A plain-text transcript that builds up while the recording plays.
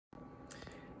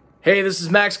Hey, this is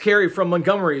Max Carey from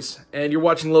Montgomery's, and you're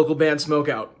watching Local Band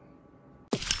Smokeout.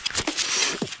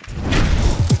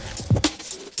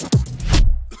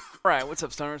 Alright, what's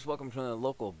up, stoners? Welcome to the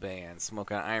Local Band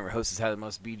Smokeout. I am your host, Tyler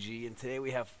Most BG, and today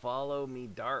we have Follow Me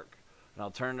Dark, an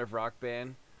alternative rock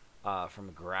band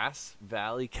from Grass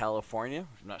Valley, California.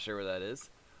 I'm not sure where that is.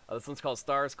 This one's called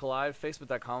Stars Collide.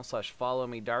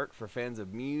 Facebook.com/followmedark for fans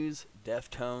of Muse,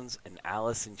 Deftones, and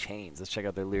Alice in Chains. Let's check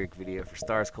out their lyric video for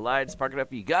Stars Collide. Spark it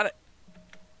up, you got it.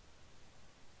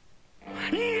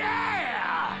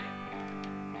 Yeah!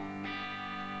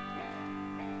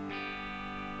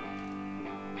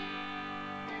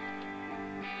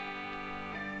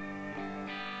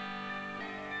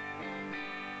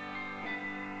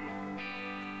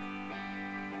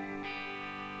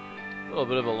 A little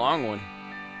bit of a long one.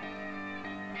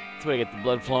 That's why I get the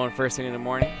blood flowing first thing in the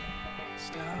morning.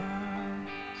 Stars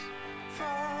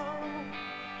fall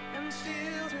and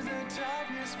steal through the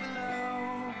darkness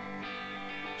below.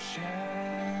 Shadows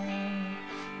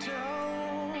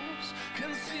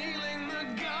concealing the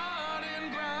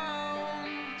garden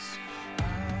grounds.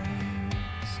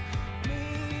 Eyes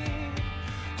meet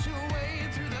to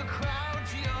wade through the crowd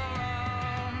to your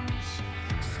arms.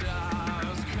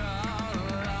 Stars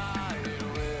collide,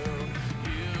 will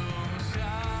you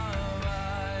survive?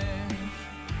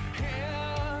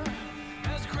 Here,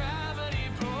 as gravity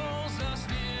pulls us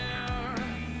near.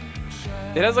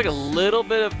 It has like a little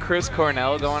bit of Chris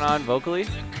Cornell going on vocally.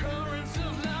 Currents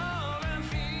of love and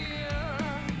fear.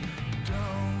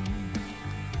 Don't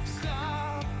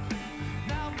stop.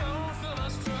 Now both of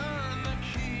us turn the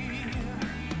key.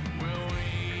 Will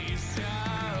we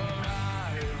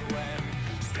survive when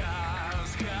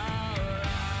stars collide?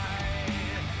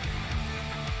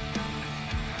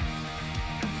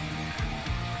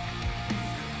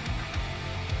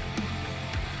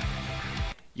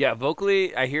 Yeah,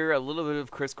 vocally, I hear a little bit of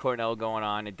Chris Cornell going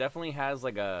on. It definitely has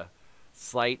like a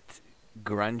slight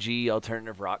grungy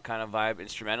alternative rock kind of vibe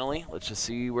instrumentally. Let's just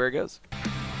see where it goes.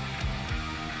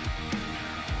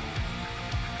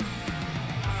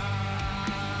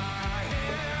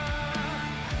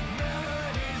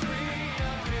 Melodies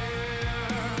reappear.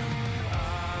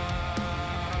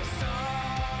 A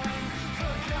song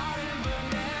forgotten but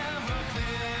never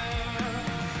clear.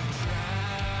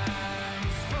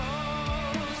 Transpose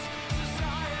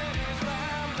society's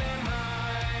rambling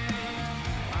mind.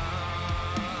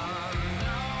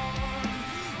 Unknown,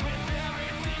 with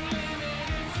everything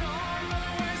limited, torn by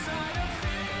the wayside of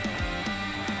fear.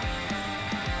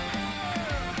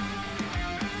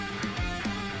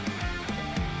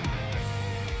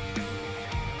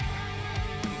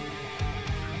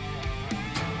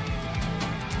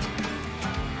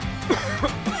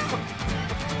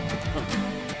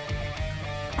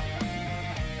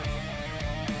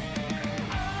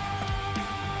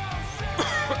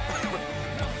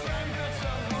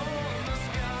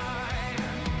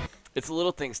 It's the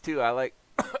little things too. I like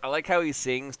I like how he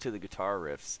sings to the guitar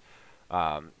riffs,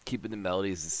 keeping the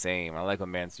melodies the same. I like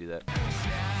when bands do that.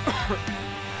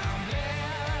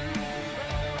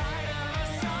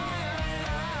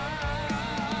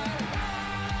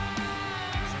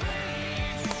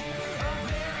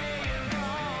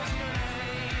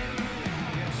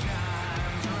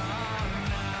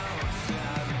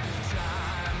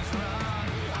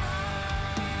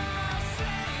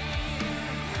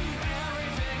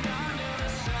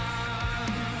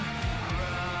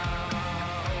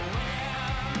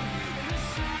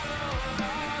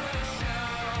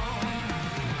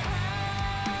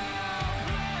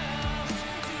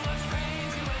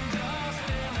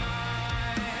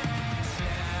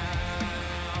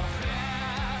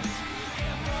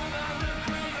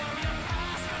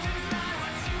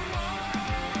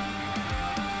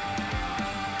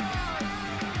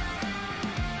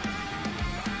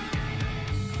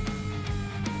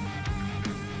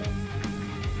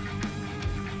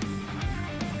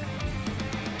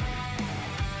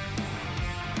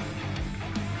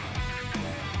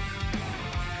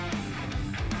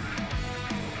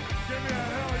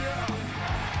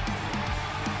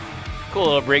 Cool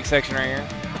little break section right here.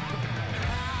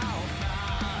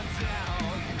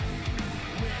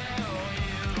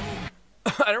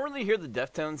 I don't really hear the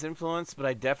Deftones influence, but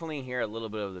I definitely hear a little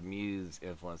bit of the Muse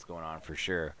influence going on for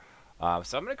sure.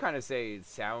 So I'm going to kind of say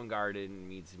Soundgarden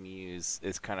meets Muse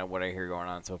is kind of what I hear going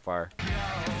on so far.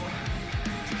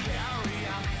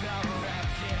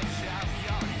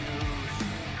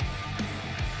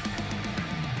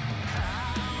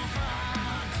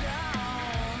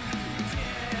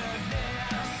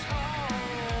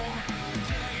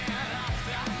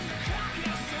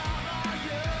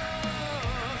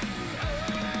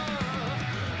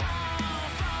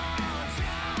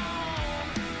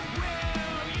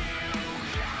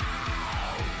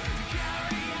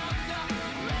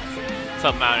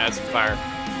 Something out has some fire.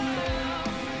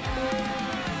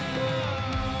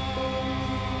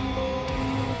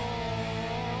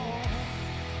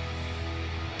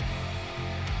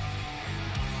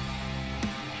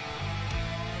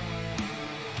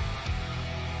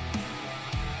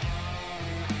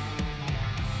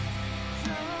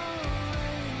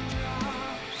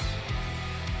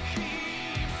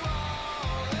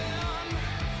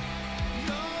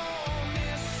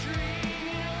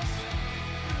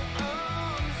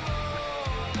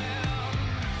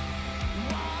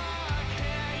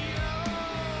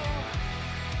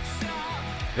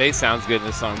 Bass sounds good in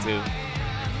this song too.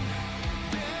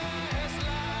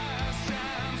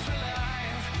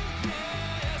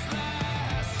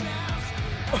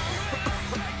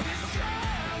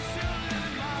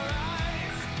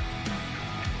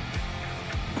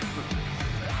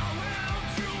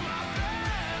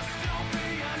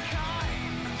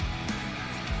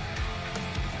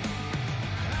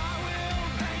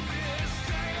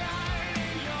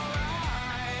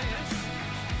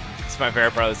 It's my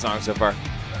favorite part of the song so far.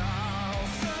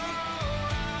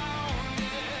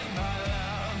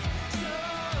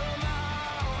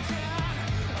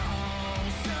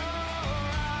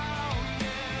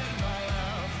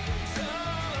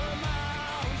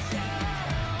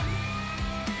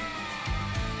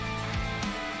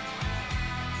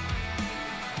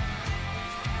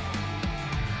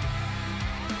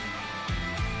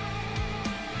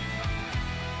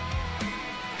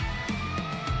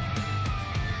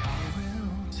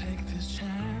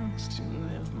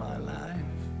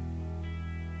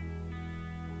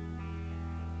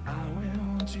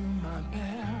 Do my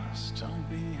best, don't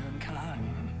be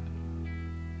unkind.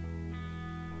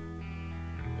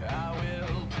 I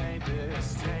will paint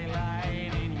this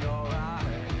daylight in your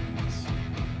eyes.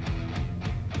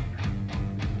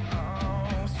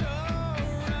 Oh,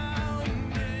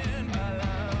 surrounded by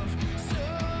love,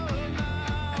 surmounted.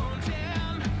 Oh,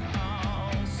 surrounded by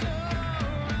love,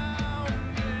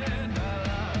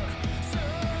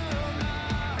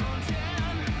 surmounted.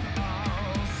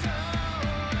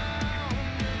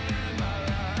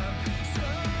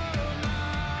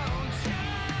 Oh,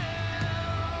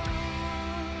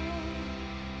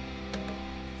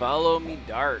 Follow Me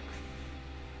Dark.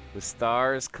 The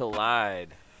Stars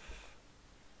Collide.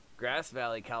 Grass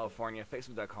Valley, California.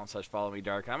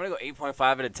 Facebook.com/followmedark. I'm going to go 8.5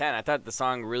 out of 10. I thought the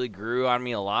song really grew on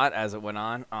me a lot as it went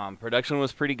on. Production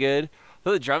was pretty good. I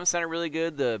thought the drums sounded really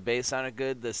good. The bass sounded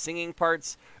good. The singing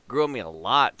parts grew on me a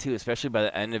lot, too, especially by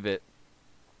the end of it.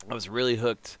 I was really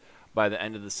hooked by the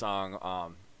end of the song.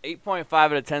 8.5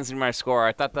 out of 10 is my score.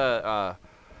 I thought I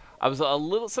was a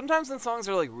little. Sometimes when songs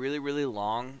are like really, really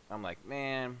long, I'm like,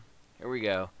 man, here we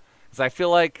go. Because I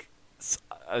feel like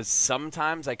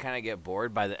sometimes I kind of get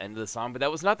bored by the end of the song, but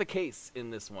that was not the case in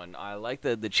this one. I like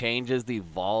the changes, the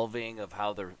evolving of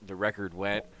how the record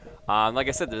went. Like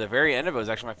I said, the very end of it was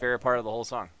actually my favorite part of the whole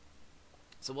song.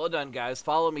 So well done, guys.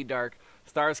 Follow Me Dark.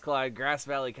 Stars Collide, Grass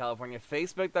Valley, California.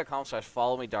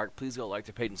 Facebook.com/followmedark. Please go like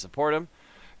the page and support them.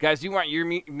 Guys, you want your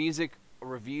music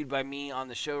reviewed by me on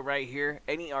the show right here?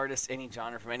 Any artist, any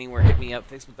genre from anywhere, hit me up.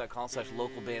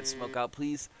 Facebook.com/localbandsmokeout.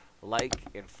 Please like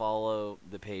and follow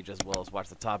the page as well as watch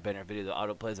the top banner video that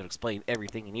autoplays and explain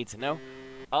everything you need to know.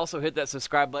 Also hit that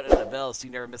subscribe button and the bell so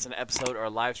you never miss an episode or a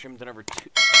live stream. Done over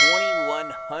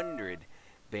 2,100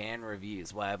 band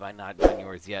reviews. Why have I not done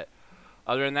yours yet?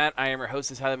 Other than that, I am your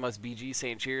hostess, Highly Most BG,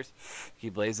 saying cheers,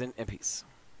 keep blazing, and peace.